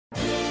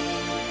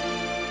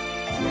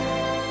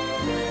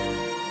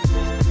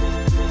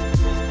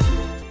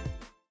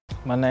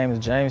My name is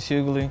James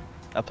Huguely.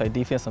 I play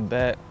defensive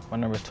back. My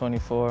number is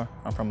 24.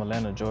 I'm from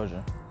Atlanta,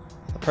 Georgia.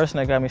 The person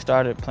that got me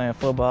started playing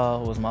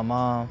football was my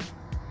mom.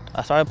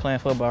 I started playing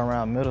football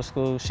around middle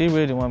school. She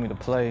really didn't want me to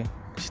play.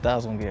 She thought I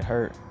was gonna get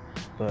hurt,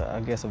 but I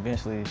guess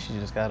eventually she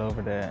just got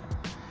over that,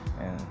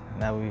 and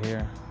now we're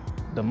here.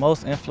 The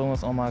most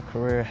influence on my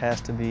career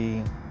has to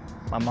be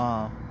my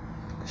mom.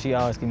 She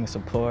always give me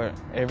support.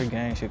 Every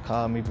game she'd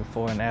call me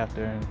before and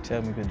after and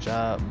tell me good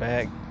job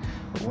back.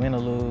 Win or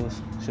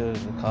lose, she'll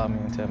call me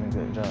and tell me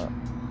good job.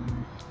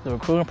 The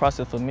recruiting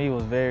process for me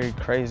was very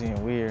crazy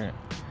and weird.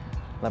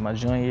 Like my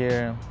junior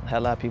year, I had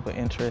a lot of people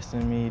interested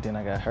in me. Then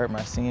I got hurt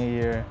my senior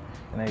year,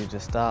 and they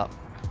just stopped.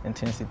 And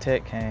Tennessee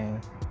Tech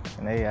came,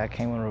 and I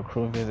came on a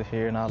recruiting visit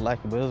here, and I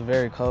liked it, but it was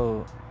very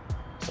cold.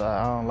 So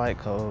I don't like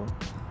cold.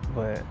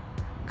 But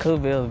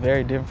Cookeville is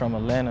very different from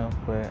Atlanta.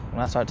 But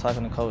when I started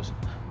talking to Coach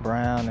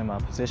Brown and my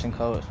position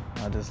coach,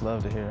 I just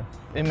loved it here.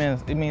 It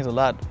means a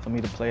lot for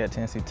me to play at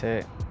Tennessee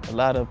Tech. A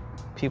lot of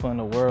people in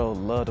the world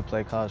love to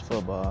play college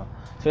football,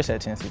 especially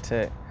at Tennessee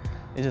Tech.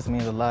 It just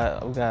means a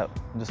lot. We got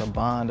just a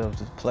bond of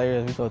just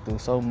players. We go through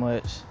so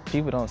much.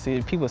 People don't see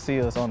it. People see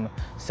us on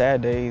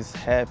Saturdays,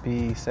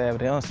 happy, sad, but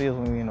they don't see us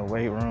when we're in the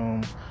weight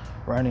room,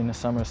 running the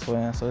summer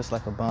swim. So it's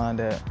like a bond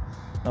that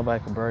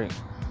nobody can break.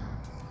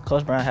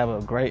 Coach Brown have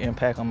a great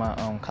impact on my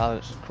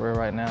college career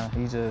right now.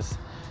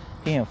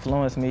 He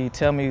influenced me,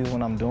 tell me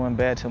when I'm doing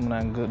bad, tell me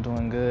when I'm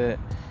doing good.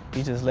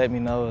 He just let me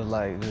know,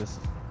 like,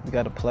 you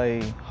got to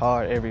play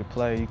hard every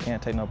play. You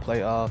can't take no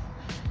play off.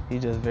 He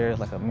just very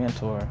like a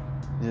mentor.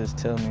 He just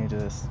tell me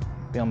just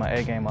be on my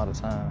A game all the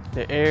time.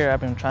 The area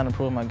I've been trying to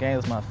improve my game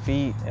is my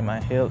feet and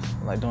my hips,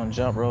 like doing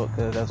jump rope,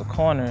 because as a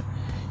corner,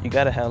 you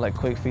got to have like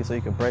quick feet so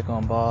you can break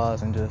on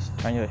balls and just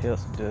turn your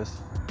hips and just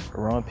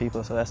run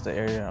people. So that's the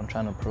area I'm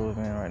trying to improve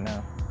in right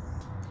now.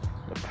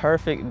 The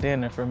perfect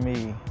dinner for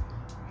me: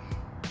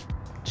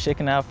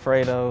 chicken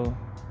Alfredo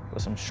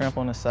with some shrimp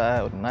on the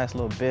side with nice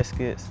little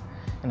biscuits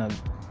and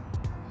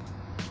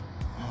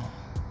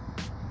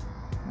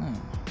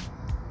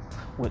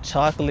with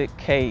chocolate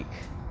cake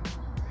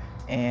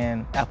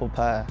and apple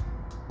pie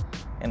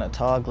and a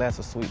tall glass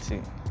of sweet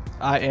tea.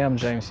 I am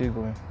James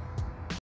Huguely.